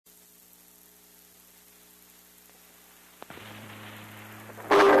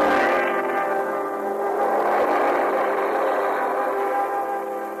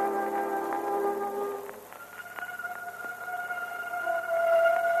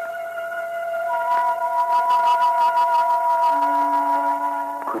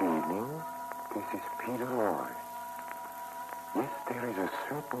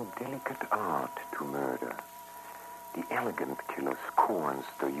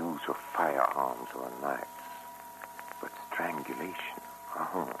use of firearms or knives. But strangulation,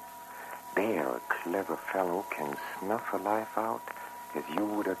 there a clever fellow can snuff a life out as you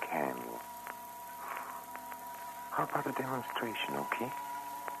would a candle. How about a demonstration, okay?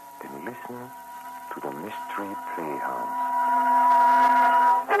 Then listen to the Mystery Playhouse.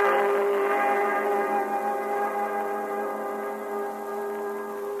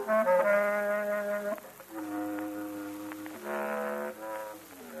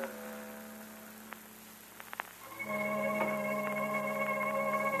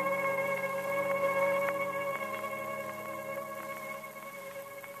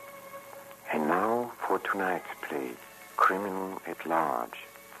 And now for tonight's play, Criminal at Large.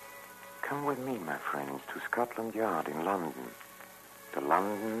 Come with me, my friends, to Scotland Yard in London, the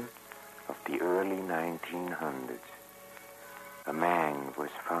London of the early 1900s. A man was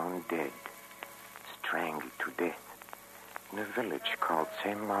found dead, strangled to death, in a village called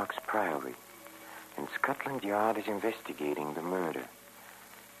St. Mark's Priory, and Scotland Yard is investigating the murder.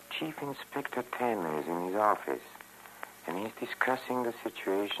 Chief Inspector Tanner is in his office, and he's discussing the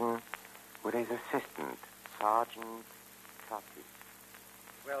situation with his assistant, Sergeant Tutty.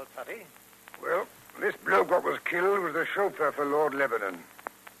 Well, Tutty? Well, this bloke what was killed was the chauffeur for Lord Lebanon.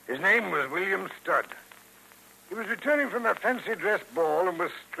 His name was William Studd. He was returning from a fancy dress ball and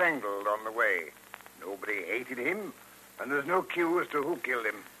was strangled on the way. Nobody hated him, and there's no clue as to who killed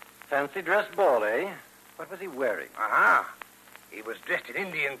him. Fancy dress ball, eh? What was he wearing? Aha! He was dressed in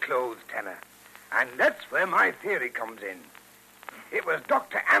Indian clothes, Tanner. And that's where my theory comes in. It was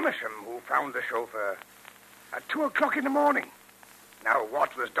Dr. Amersham who found the chauffeur at 2 o'clock in the morning. Now,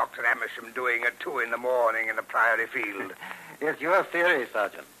 what was Dr. Amersham doing at 2 in the morning in the Priory Field? It's your theory,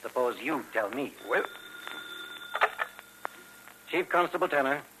 Sergeant. Suppose you tell me. Well, Chief Constable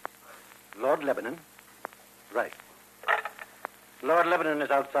Tanner, Lord Lebanon. Right. Lord Lebanon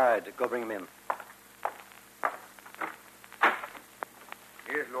is outside. Go bring him in.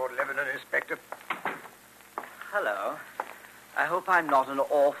 Here's Lord Lebanon, Inspector. Hello. I hope I'm not an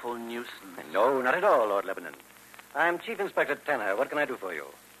awful nuisance. No, not at all, Lord Lebanon. I'm Chief Inspector Tanner. What can I do for you?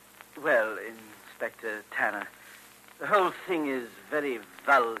 Well, Inspector Tanner, the whole thing is very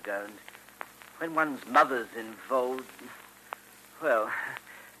vulgar, and when one's mother's involved, well,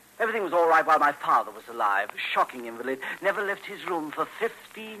 everything was all right while my father was alive. A shocking invalid. Never left his room for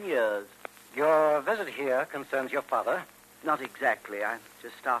 15 years. Your visit here concerns your father? Not exactly. I'm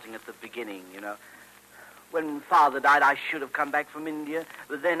just starting at the beginning, you know. When Father died, I should have come back from India,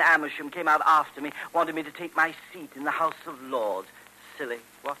 but then Amersham came out after me, wanted me to take my seat in the House of Lords. Silly.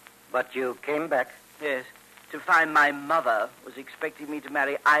 What? But you came back? Yes, to find my mother was expecting me to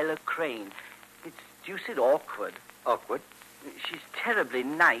marry Isla Crane. It's deuced awkward. Awkward? She's terribly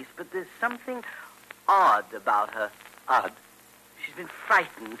nice, but there's something odd about her. Odd? She's been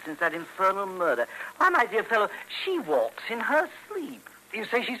frightened since that infernal murder. Why, my dear fellow, she walks in her sleep. You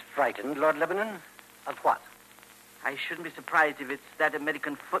say she's frightened, Lord Lebanon? Of what? I shouldn't be surprised if it's that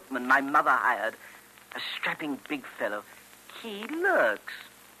American footman my mother hired. A strapping big fellow. He lurks.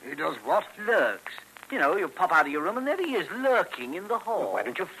 He does what? Lurks. You know, you pop out of your room and there he is, lurking in the hall. Well, why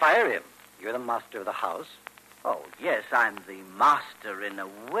don't you fire him? You're the master of the house. Oh, yes, I'm the master in a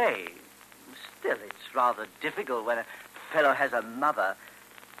way. Still, it's rather difficult when a fellow has a mother.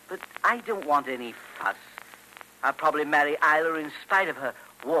 But I don't want any fuss. I'll probably marry Isla in spite of her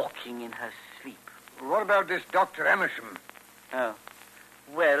walking in her sleep. What about this Dr. Amersham? Oh.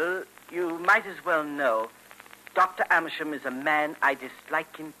 Well, you might as well know. Dr. Amersham is a man I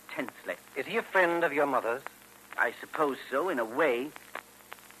dislike intensely. Is he a friend of your mother's? I suppose so, in a way.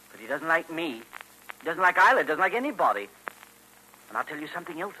 But he doesn't like me. He doesn't like Isla, doesn't like anybody. And I'll tell you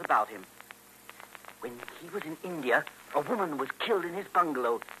something else about him. When he was in India, a woman was killed in his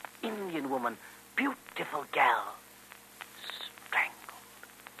bungalow. Indian woman. Beautiful gal. Strangled.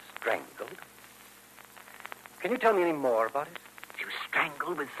 Strangled? Can you tell me any more about it? She was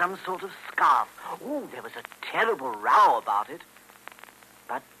strangled with some sort of scarf. Oh, there was a terrible row about it.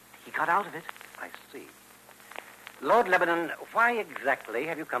 But he got out of it. I see. Lord Lebanon, why exactly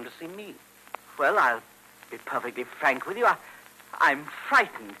have you come to see me? Well, I'll be perfectly frank with you. I'm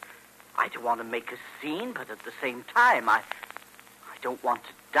frightened. I don't want to make a scene, but at the same time, I don't want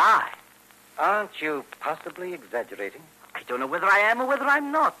to die. Aren't you possibly exaggerating? I don't know whether I am or whether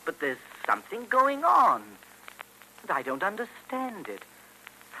I'm not, but there's something going on. And I don't understand it.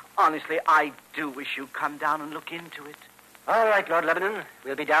 Honestly, I do wish you'd come down and look into it. All right, Lord Lebanon.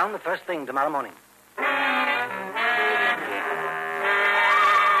 We'll be down the first thing tomorrow morning.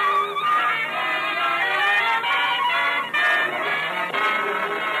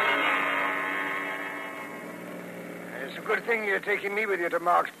 It's a good thing you're taking me with you to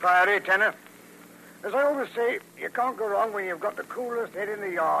Mark's Priory, Tenor. As I always say, you can't go wrong when you've got the coolest head in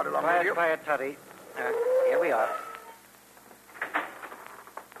the yard along with you. Quiet, Toddy. Here we are.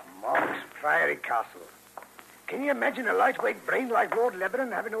 Mark's Priory Castle. Can you imagine a lightweight brain like Lord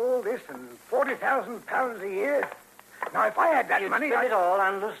Lebanon having all this and £40,000 a year? Now, if I had that money, You'd spend it all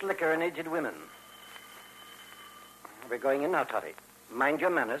on loose liquor and aged women. We're going in now, Toddy. Mind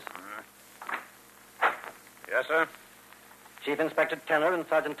your manners. Yes, sir? Chief Inspector Tenor and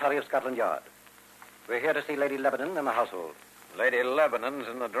Sergeant Toddy of Scotland Yard. We're here to see Lady Lebanon and the household. Lady Lebanon's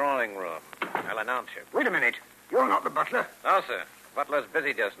in the drawing room. I'll announce you. Wait a minute. You're not the butler. No, sir. Butler's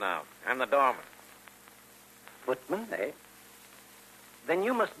busy just now. I'm the doorman. Footman, eh? Then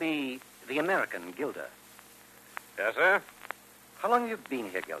you must be the American Gilda. Yes, sir? How long have you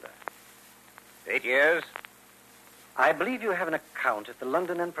been here, Gilda? 8 years. I believe you have an account at the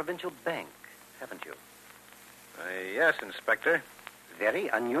London and Provincial Bank, haven't you? Yes, Inspector. Very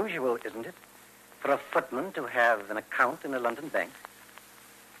unusual, isn't it, for a footman to have an account in a London bank?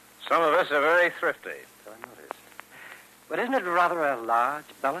 Some of us are very thrifty. So I noticed. But isn't it rather a large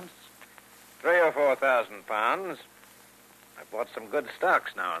balance? 3,000 or 4,000 pounds. I've bought some good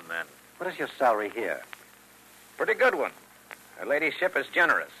stocks now and then. What is your salary here? Pretty good one. Her ladyship is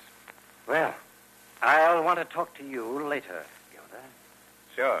generous. Well, I'll want to talk to you later, Gilda.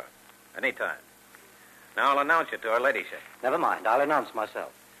 Sure. Anytime. Now I'll announce you to her ladyship. Never mind. I'll announce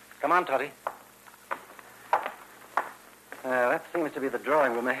myself. Come on, Toddy. That seems to be the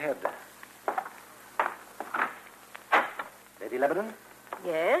drawing room ahead. Lady Lebanon?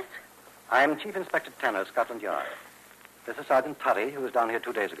 Yes? I'm Chief Inspector Tanner, Scotland Yard. This is Sergeant Toddy, who was down here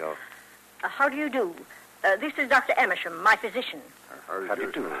 2 days ago. How do you do? This is Dr. Emersham, my physician. How do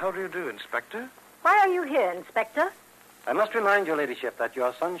you do? How do you do, Inspector? Why are you here, Inspector? I must remind your ladyship that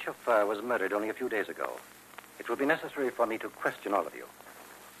your son's chauffeur was murdered only a few days ago. It will be necessary for me to question all of you.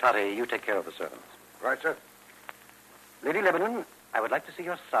 Toddy, you take care of the servants. Right, sir. Lady Lebanon, I would like to see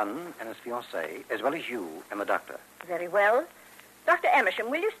your son and his fiancée, as well as you and the doctor. Very well. Dr. Emersham,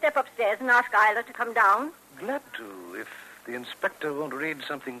 will you step upstairs and ask Isla to come down? Glad to, if the inspector won't read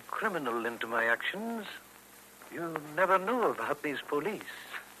something criminal into my actions. You never know about these police.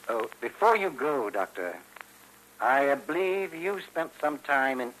 Oh, before you go, Doctor, I believe you spent some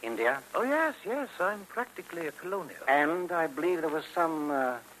time in India. Oh, yes. I'm practically a colonial. And I believe there was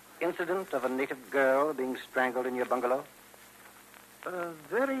some incident of a native girl being strangled in your bungalow. A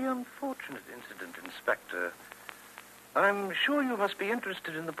very unfortunate incident, Inspector. I'm sure you must be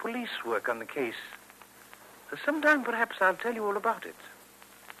interested in the police work on the case. Sometime, perhaps, I'll tell you all about it.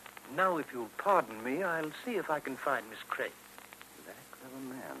 Now, if you'll pardon me, I'll see if I can find Miss Craig. Very clever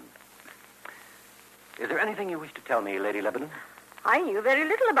man. Is there anything you wish to tell me, Lady Lebanon? I knew very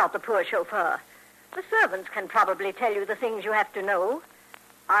little about the poor chauffeur. The servants can probably tell you the things you have to know.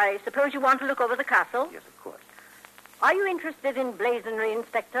 I suppose you want to look over the castle? Yes, of course. Are you interested in blazonry,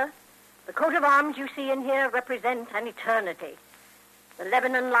 Inspector? The coat of arms you see in here represent an eternity. The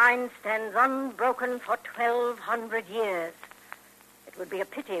Lebanon line stands unbroken for 1,200 years. It would be a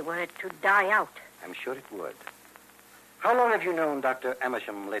pity were it to die out. I'm sure it would. How long have you known Dr.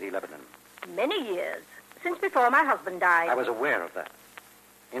 Amersham, Lady Lebanon? Many years, since before my husband died. I was aware of that.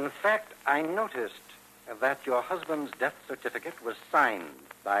 In fact, I noticed that your husband's death certificate was signed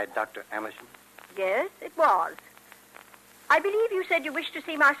by Dr. Amersham. Yes, it was. I believe you said you wished to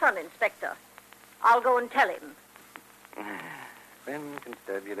see my son, Inspector. I'll go and tell him. When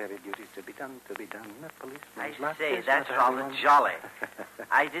constabulary duties to be done, a policeman's I lot say, is that's not rather everyone. jolly.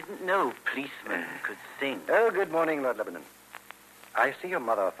 I didn't know policemen could sing. Oh, good morning, Lord Lebanon. I see your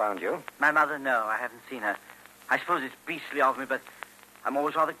mother found you. My mother, no, I haven't seen her. I suppose it's beastly of me, but I'm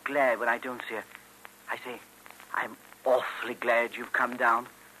always rather glad when I don't see her. I say, I'm awfully glad you've come down.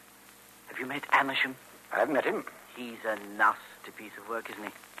 Have you met Amersham? I've met him. He's a nasty piece of work, isn't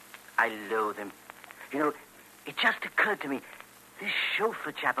he? I loathe him. You know, it just occurred to me, this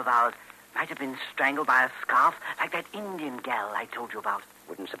chauffeur chap of ours might have been strangled by a scarf like that Indian gal I told you about.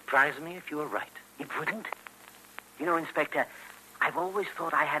 Wouldn't surprise me if you were right. It wouldn't? You know, Inspector, I've always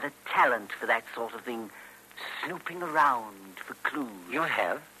thought I had a talent for that sort of thing, snooping around for clues. You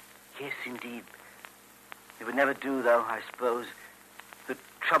have? Yes, indeed. It would never do, though, I suppose. The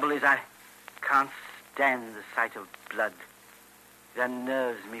trouble is I can't stand the sight of blood. It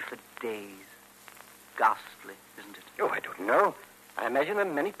unnerves me for days. Ghastly, isn't it? Oh, I don't know. I imagine there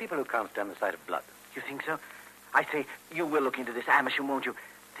are many people who can't stand the sight of blood. You think so? I say, you will look into this, Amersham, won't you?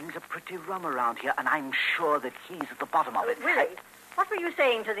 Things are pretty rum around here, and I'm sure that he's at the bottom of it. Willie, what were you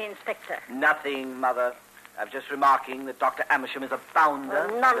saying to the inspector? Nothing, Mother. I'm just remarking that Dr. Amersham is a bounder.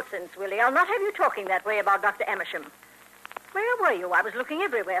 Oh, nonsense, Willie. I'll not have you talking that way about Dr. Emersham. Where were you? I was looking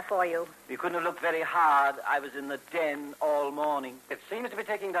everywhere for you. You couldn't have looked very hard. I was in the den all morning. It seems to be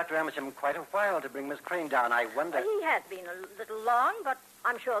taking Dr. Amersham quite a while to bring Miss Crane down. I wonder... He has been a little long, but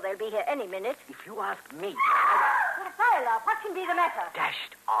I'm sure they'll be here any minute. If you ask me... Tyler, what can be the matter?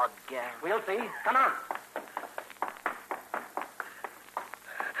 Dashed odd, Gary. We'll see. Come on.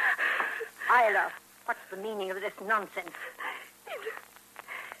 Isla, what's the meaning of this nonsense?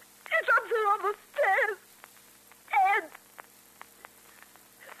 It's up there on the stairs. And...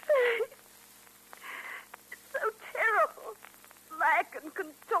 It's so terrible. Black and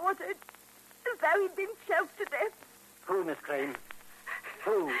contorted. As though he'd been choked to death. Who, Miss Crane?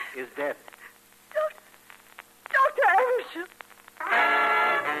 Who is dead? Dr. Amersham.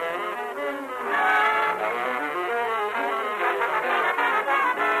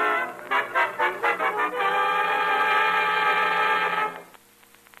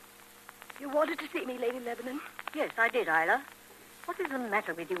 You wanted to see me, Lady Lebanon? Yes, I did, Isla. What is the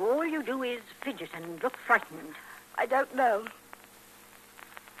matter with you? All you do is fidget and look frightened. I don't know.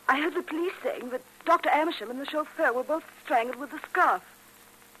 I heard the police saying that Dr. Amersham and the chauffeur were both strangled with a scarf.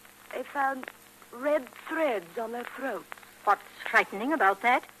 They found red threads on their throats. What's frightening about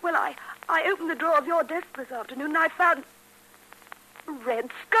that? Well, I opened the drawer of your desk this afternoon and I found a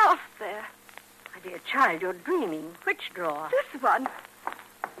red scarf there. My dear child, you're dreaming. Which drawer? This one.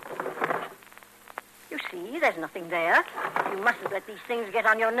 You see, there's nothing there. You mustn't let these things get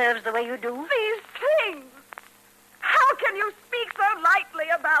on your nerves the way you do. These things! How can you speak so lightly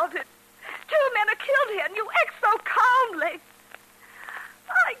about it? 2 men are killed here and you act so calmly.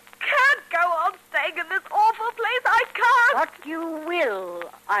 I can't go on staying in this awful place. I can't. What you will,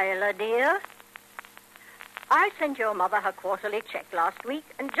 Isla, dear. I sent your mother her quarterly check last week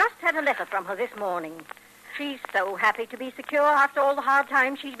and just had a letter from her this morning. She's so happy to be secure after all the hard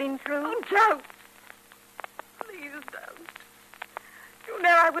times she's been through. Oh, don't. Please don't. You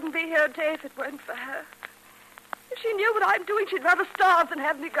know I wouldn't be here today if it weren't for her. If she knew what I'm doing, she'd rather starve than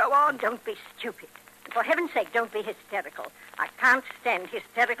have me go on. Don't be stupid. For heaven's sake, don't be hysterical. I can't stand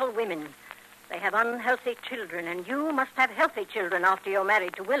hysterical women. They have unhealthy children, and you must have healthy children after you're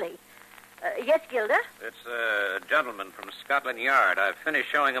married to Willie. Yes, Gilda? It's a gentleman from Scotland Yard. I've finished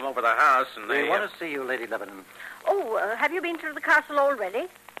showing him over the house, and We want to see you, Lady Lebanon. Oh, have you been through the castle already?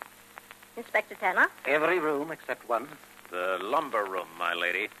 Inspector Tanner? Every room except one. The lumber room, my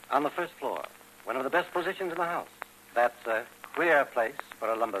lady. On the first floor. One of the best positions in the house. That's a queer place for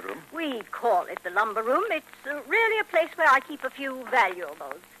a lumber room. We call it the lumber room. It's really a place where I keep a few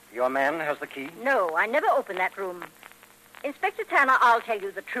valuables. Your man has the key? No, I never open that room. Inspector Tanner, I'll tell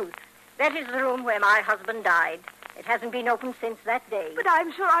you the truth. That is the room where my husband died. It hasn't been opened since that day. But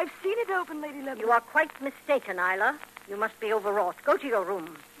I'm sure I've seen it open, Lady Lebanon. You are quite mistaken, Isla. You must be overwrought. Go to your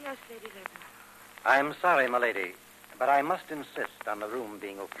room. Yes, Lady Lebanon. I'm sorry, my lady, but I must insist on the room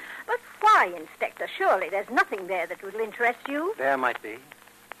being open. But why, Inspector? Surely there's nothing there that will interest you. There might be.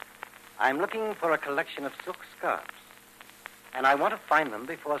 I'm looking for a collection of silk scarves, and I want to find them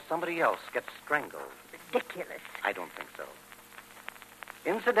before somebody else gets strangled. Ridiculous. I don't think so.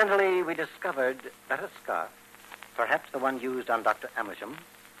 Incidentally, we discovered that a scarf, perhaps the one used on Dr. Amersham,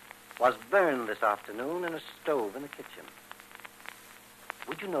 was burned this afternoon in a stove in the kitchen.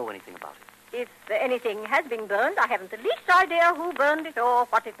 Would you know anything about it? If anything has been burned, I haven't the least idea who burned it or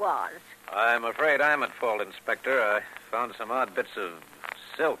what it was. I'm afraid I'm at fault, Inspector. I found some odd bits of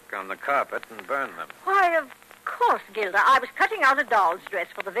silk on the carpet and burned them. Why, of course, Gilda. I was cutting out a doll's dress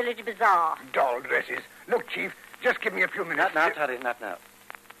for the village bazaar. Doll dresses. Look, Chief, just give me a few minutes. Not now, Toddy, not now.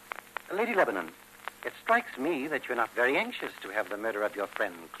 Lady Lebanon, it strikes me that you're not very anxious to have the murder of your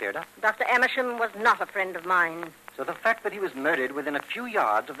friend cleared up. Dr. Amersham was not a friend of mine. So the fact that he was murdered within a few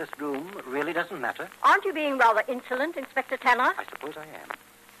yards of this room really doesn't matter? Aren't you being rather insolent, Inspector Tanner? I suppose I am.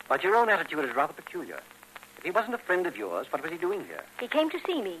 But your own attitude is rather peculiar. If he wasn't a friend of yours, what was he doing here? He came to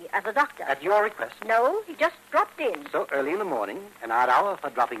see me as a doctor. At your request? No, he just dropped in. So early in the morning, an odd hour for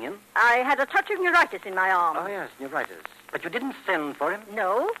dropping in? I had a touch of neuritis in my arm. Oh, yes, neuritis. But you didn't send for him?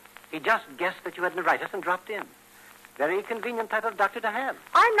 No. He just guessed that you had neuritis and dropped in. Very convenient type of doctor to have.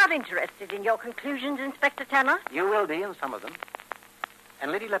 I'm not interested in your conclusions, Inspector Tanner. You will be in some of them.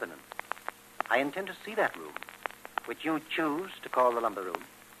 And Lady Lebanon, I intend to see that room, which you choose to call the lumber room.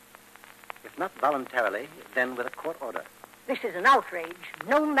 If not voluntarily, then with a court order. This is an outrage.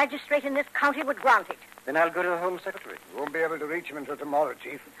 No magistrate in this county would grant it. Then I'll go to the Home Secretary. You won't be able to reach him until tomorrow,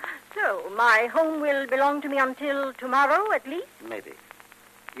 Chief. So, my home will belong to me until tomorrow, at least? Maybe.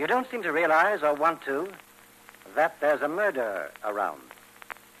 You don't seem to realize, or want to, that there's a murderer around.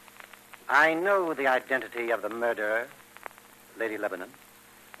 I know the identity of the murderer, Lady Lebanon,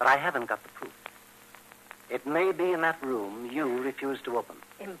 but I haven't got the proof. It may be in that room you refuse to open.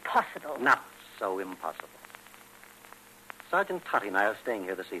 Impossible. Not so impossible. Sergeant Totty and I are staying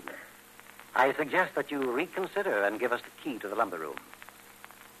here this evening. I suggest that you reconsider and give us the key to the lumber room.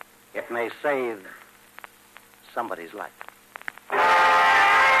 It may save somebody's life.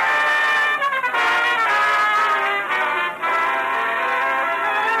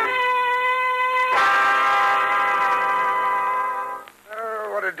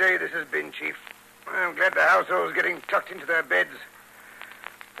 Oh, what a day this has been, Chief. I'm glad the household's getting tucked into their beds.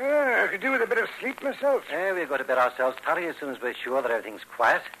 I could do with a bit of sleep myself. We'll go to bed ourselves, Totty, as soon as we're sure that everything's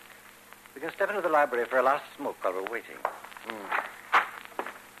quiet. We can step into the library for a last smoke while we're waiting.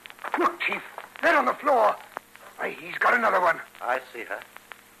 Look, Chief. There on the floor. Why, he's got another one. I see her.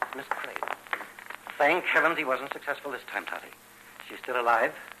 Miss Crane. Thank heavens he wasn't successful this time, Totty. She's still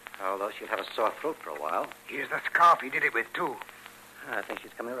alive, although she'll have a sore throat for a while. Here's the scarf he did it with, too. I think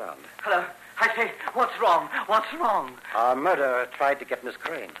she's coming around. Hello. I say, what's wrong? What's wrong? Our murderer tried to get Miss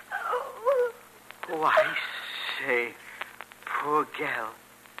Crane. Oh, I say, poor gal.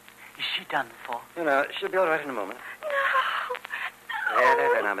 Is she done for? You know, she'll be all right in a moment. No.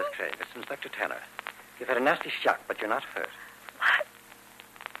 There, now, Miss Crane. It's Inspector Tanner. You've had a nasty shock, but you're not hurt.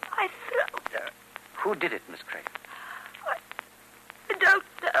 My throat. Who did it, Miss Crane? I don't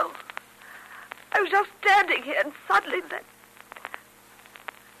know. I was just standing here, and suddenly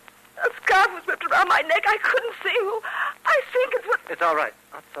a scarf was whipped around my neck. I couldn't see who. I think it's what... It's all right.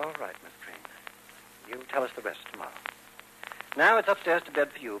 That's all right, Miss Crane. You tell us the rest tomorrow. Now it's upstairs to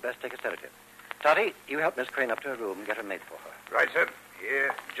bed for you. Best take a sedative. Totty, you help Miss Crane up to her room and get her maid for her. Right, sir.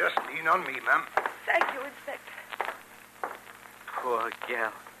 Here, just lean on me, ma'am. Thank you, Inspector. Poor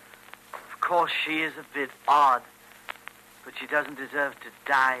gal. Of course, she is a bit odd, but she doesn't deserve to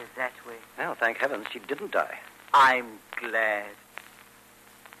die that way. Well, thank heavens she didn't die. I'm glad.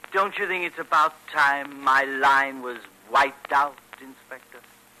 Don't you think it's about time my line was wiped out, Inspector?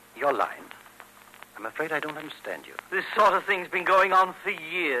 Your line? I'm afraid I don't understand you. This sort of thing's been going on for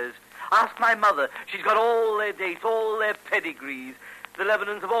years. Ask my mother. She's got all their dates, all their pedigrees. The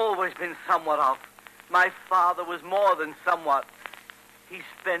Lebanons have always been somewhat off. My father was more than somewhat. He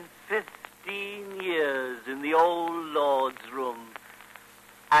spent 15 years in the old Lord's room,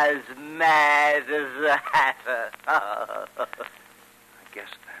 as mad as a hatter. I guess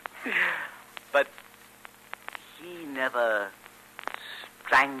that. But he never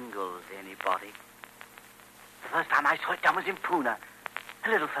strangled anybody. The first time I saw it done was in Pune. A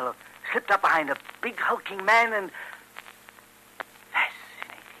little fellow slipped up behind a big hulking man and...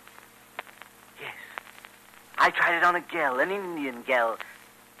 Fascinating. Yes. I tried it on a gal, an Indian gal.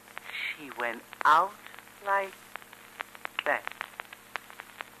 She went out like that.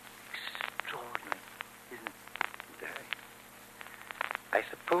 Extraordinary, isn't it? Very. I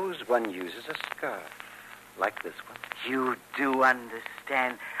suppose one uses a scarf, like this one. You do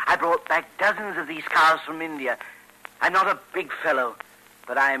understand. I brought back dozens of these scarves from India. I'm not a big fellow,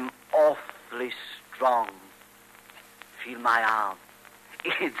 but I'm awfully strong. Feel my arm.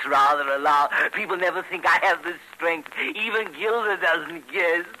 It's rather alarming. People never think I have this strength. Even Gilda doesn't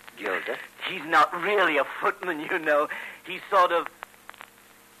guess. Gilda? He's not really a footman, you know. He's sort of...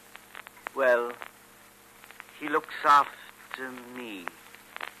 Well, he looks after me.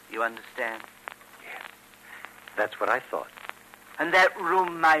 You understand? Yes. That's what I thought. And that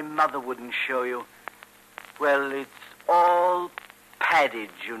room my mother wouldn't show you. Well, it's all padded,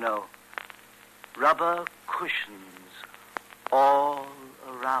 you know. Rubber cushions all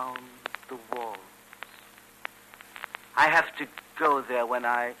around the walls. I have to go there when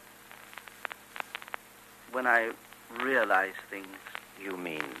I realize things. You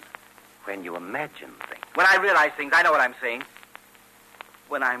mean when you imagine things? When I realize things, I know what I'm saying.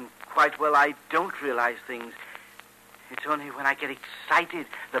 When I'm quite well, I don't realize things. It's only when I get excited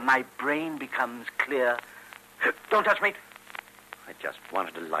that my brain becomes clear. Don't touch me. I just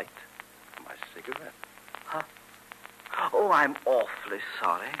wanted a light for my cigarette. Huh? Oh, I'm awfully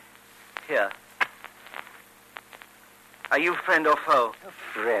sorry. Here. Are you friend or foe? A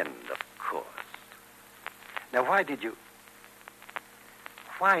friend, of course. Now, why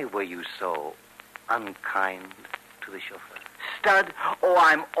were you so unkind to the chauffeur? Stud? Oh,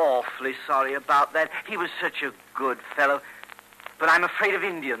 I'm awfully sorry about that. He was such a good fellow. But I'm afraid of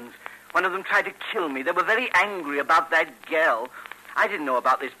Indians. One of them tried to kill me. They were very angry about that gal. I didn't know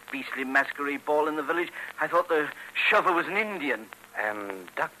about this beastly masquerade ball in the village. I thought the chauffeur was an Indian. And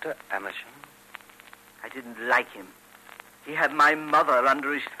Dr. Amersham? I didn't like him. He had my mother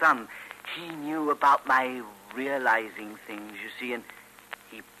under his thumb. He knew about my realizing things, you see, and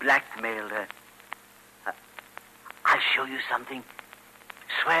he blackmailed her. I'll show you something.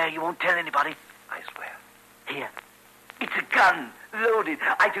 Swear you won't tell anybody. I swear. Here. It's a gun, loaded.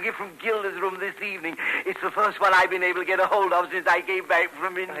 I took it from Gilda's room this evening. It's the first one I've been able to get a hold of since I came back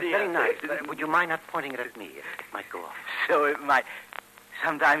from India. It's very nice. Would you mind not pointing it at me? It might go off. So it might.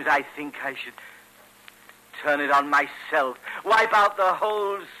 Sometimes I think I should turn it on myself. Wipe out the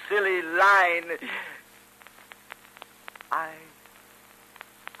whole silly line.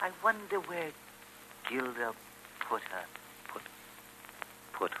 I wonder where Gilda put her.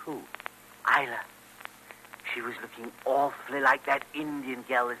 Put who? Isla. She was looking awfully like that Indian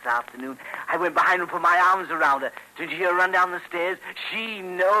gal this afternoon. I went behind her and put my arms around her. Didn't you hear her run down the stairs? She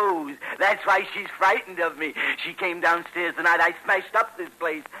knows. That's why she's frightened of me. She came downstairs the night I smashed up this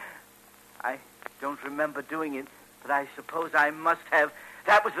place. I don't remember doing it, but I suppose I must have.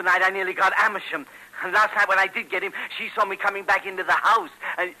 That was the night I nearly got Amersham. And last night when I did get him, she saw me coming back into the house.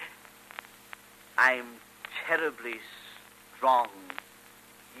 And I'm terribly strong.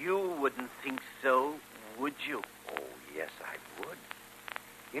 You wouldn't think so, would you? Oh, yes, I would.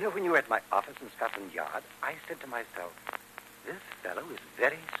 You know, when you were at my office in Scotland Yard, I said to myself, this fellow is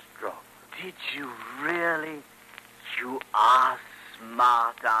very strong. Did you really? You are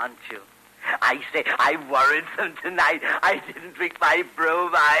smart, aren't you? I say, I worried them tonight. I didn't drink my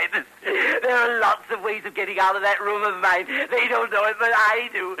bromide. There are lots of ways of getting out of that room of mine. They don't know it, but I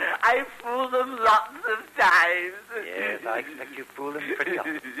do. I fool them lots of times. Yes, I expect you fool them pretty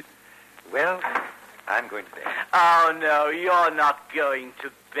often. Well, I'm going to bed. Oh, no, you're not going to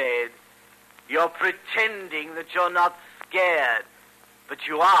bed. You're pretending that you're not scared. But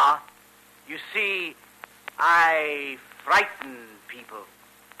you are. You see, I frighten people.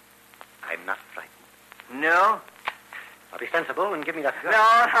 I'm not frightened. No? I'll be sensible and give me that gun. No.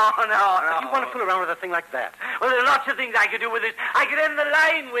 You want to fool around with a thing like that? Well, there are lots of things I could do with this. I could end the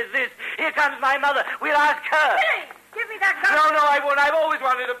line with this. Here comes my mother. We'll ask her. Billy, give me that gun. No, I won't. I've always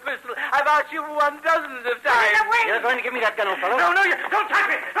wanted a pistol. I've asked you dozens of times. Get it away. You're going to give me that gun, old fellow? No, you don't touch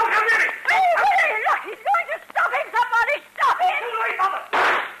me. Don't come near me. Billy, look, he's going to stop him. Somebody stop him. Too late, Mother.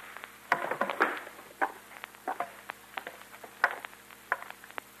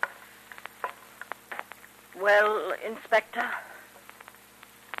 Well, Inspector,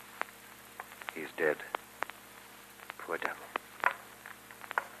 He's dead. Poor devil.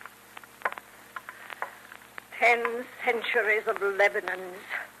 10 centuries of Lebanon's,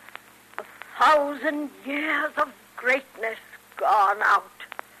 1,000 years of greatness gone out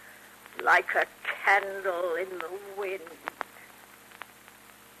like a candle in the wind.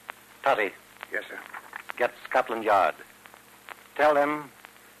 Toddy. Yes, sir. Get Scotland Yard. Tell them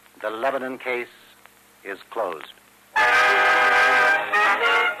the Lebanon case is closed.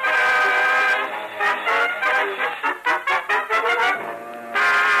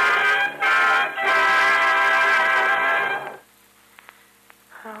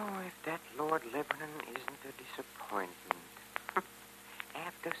 Oh, if that Lord Lebanon isn't a disappointment.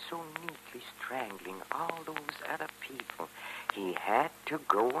 After so neatly strangling all those other people, he had to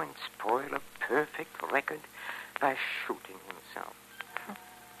go and spoil a perfect record by shooting himself.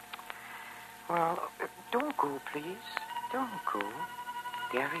 Well, don't go, please. Don't go.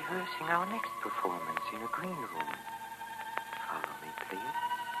 They're rehearsing our next performance in a green room. Follow me, please.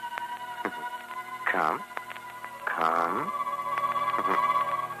 Come. Are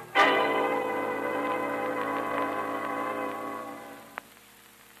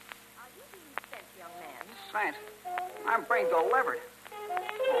you being sent, young man? Sent? I'm brain delivered.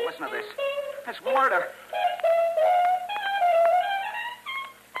 Oh, listen to this. It's murder.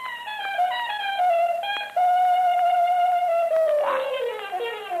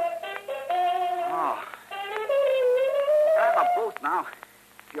 Oh. I have a booth now,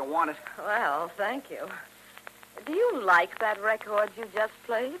 if you want it. Well, thank you. Do you like that record you just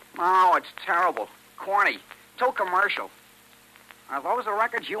played? Oh, it's terrible. Corny. Too commercial. Are those the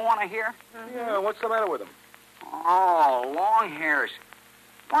records you want to hear? Yeah, what's the matter with them? Oh, long hairs.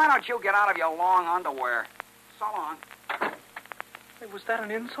 Why don't you get out of your long underwear? So long. Hey, was that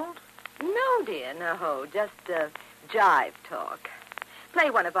an insult? No, dear, no. Just jive talk. Play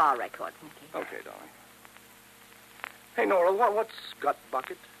one of our records, Nicky. Okay, darling. Hey, Nora, what's gut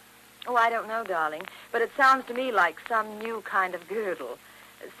bucket? Oh, I don't know, darling, but it sounds to me like some new kind of girdle.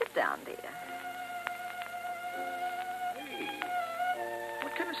 Sit down, dear. Hey,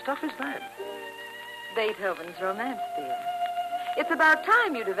 what kind of stuff is that? Beethoven's Romance, dear. It's about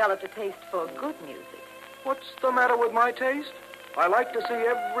time you developed a taste for good music. What's the matter with my taste? I like to see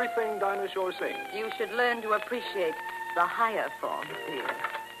everything Dinah Shore sings. You should learn to appreciate the higher forms, dear.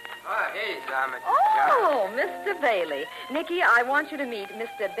 Oh, here's Mr. Oh, Mr. Bailey. Nicky, I want you to meet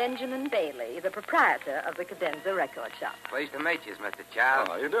Mr. Benjamin Bailey, the proprietor of the Cadenza Record Shop. Pleased to meet you, Mr. Charles.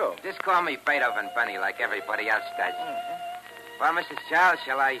 Oh, you do? Just call me Beethoven Benny like everybody else does. Well, Mrs. Charles,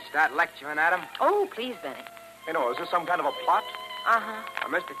 shall I start lecturing at him? Oh, please, Benny. You know, is this some kind of a plot? Uh-huh.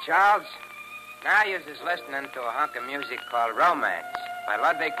 Mr. Charles, now you're just listening to a hunk of music called Romance by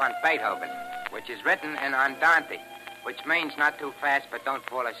Ludwig van Beethoven, which is written in Andante, which means not too fast, but don't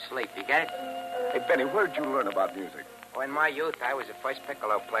fall asleep. You get it? Hey, Benny, where'd you learn about music? Oh, in my youth, I was the first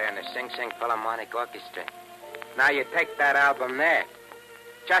piccolo player in the Sing Sing Philharmonic Orchestra. Now you take that album there,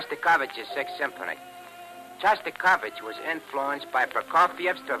 Shostakovich's Sixth Symphony. Shostakovich was influenced by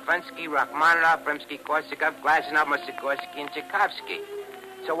Prokofiev, Stravinsky, Rachmaninoff, Rimsky-Korsakov, Glazunov, Mussorgsky, and Tchaikovsky.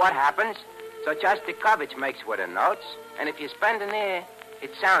 So what happens? So Shostakovich makes with the notes, and if you spend an ear, it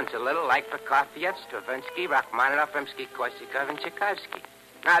sounds a little like Prokofiev, Stravinsky, Rachmaninoff, Rimsky-Korsakov, and Tchaikovsky.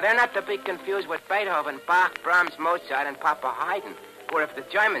 Now, they're not to be confused with Beethoven, Bach, Brahms, Mozart, and Papa Haydn, who are of the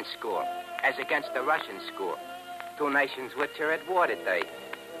German school, as against the Russian school. Two nations which are at war today.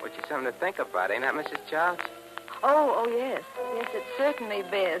 Which is something to think about, ain't that, Mrs. Charles? Oh, yes. Yes, it certainly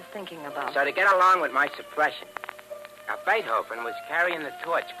bears thinking about. So to get along with my suppression, now Beethoven was carrying the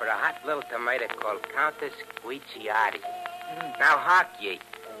torch for a hot little tomato called Countess Guicciardi. Now hark ye,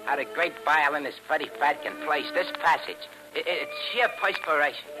 how the great violinist Freddie Fadkin plays this passage. It's sheer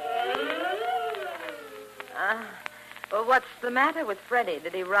perspiration. Well, what's the matter with Freddie?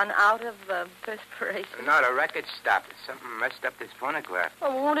 Did he run out of perspiration? No, the record stopped. Something messed up this phonograph.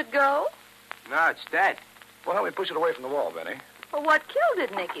 Oh, won't it go? No, it's dead. Well, help me push it away from the wall, Benny. Well, what killed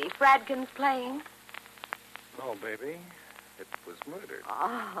it, Nicky? Fradkin's playing? No, baby. It was murdered.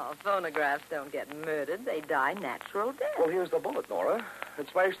 Oh, phonographs don't get murdered. They die natural death. Well, here's the bullet, Nora. It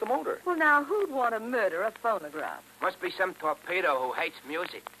smashed the motor. Well, now, who'd want to murder a phonograph? Must be some torpedo who hates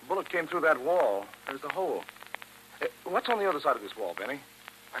music. The bullet came through that wall. There's the hole. What's on the other side of this wall, Benny?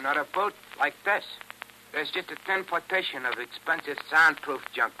 Another boot like this. There's just a thin partition of expensive soundproof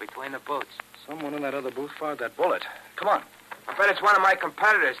junk between the boots. Someone in that other booth fired that bullet. Come on. I bet it's one of my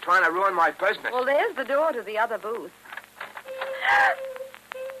competitors trying to ruin my business. Well, there's the door to the other booth.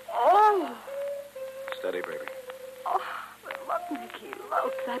 Oh. Steady, baby. Oh, look, Nicky,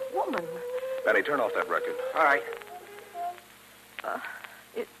 look, that woman. Benny, turn off that record. All right.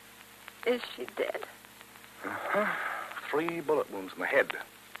 Is she dead? Uh-huh. 3 bullet wounds in the head.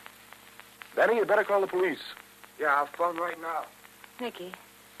 Benny, you'd better call the police. Yeah, I'll phone right now. Nicky,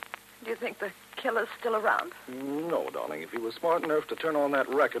 do you think the killer's still around? No, darling. If he was smart enough to turn on that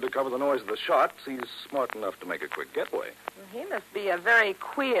record to cover the noise of the shots, he's smart enough to make a quick getaway. He must be a very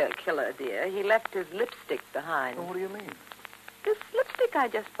queer killer, dear. He left his lipstick behind. Well, what do you mean? This lipstick I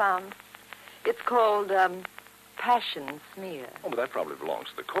just found. It's called, Passion Smear. Oh, but that probably belongs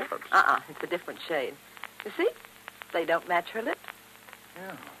to the corpse. It's a different shade. You see? They don't match her lips.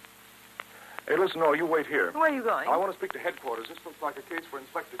 Yeah. Hey, listen, Nora, you wait here. Where are you going? I want to speak to headquarters. This looks like a case for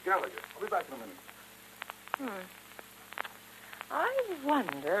Inspector Gallagher. I'll be back in a minute. I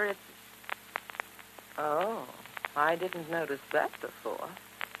wonder if... Oh, I didn't notice that before.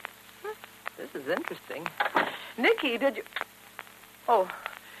 This is interesting. Nicky, did you... Oh,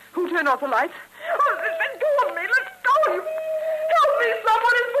 who turned off the lights? Oh, let go of me. Let go of you. Help me.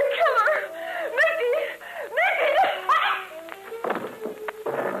 Someone is the killer. Nicky!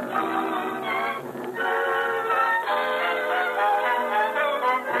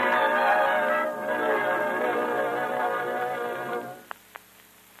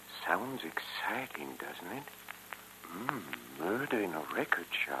 Sounds exciting, doesn't it? Murder in a record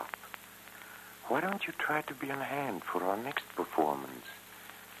shop. Why don't you try to be on hand for our next performance,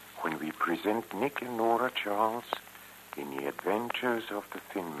 when we present Nick and Nora Charles in The Adventures of the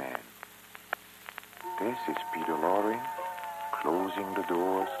Thin Man. This is Peter Lorre, closing the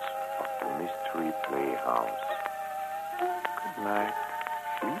doors of the Mystery Playhouse. Good night.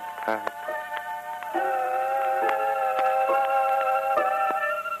 Sleep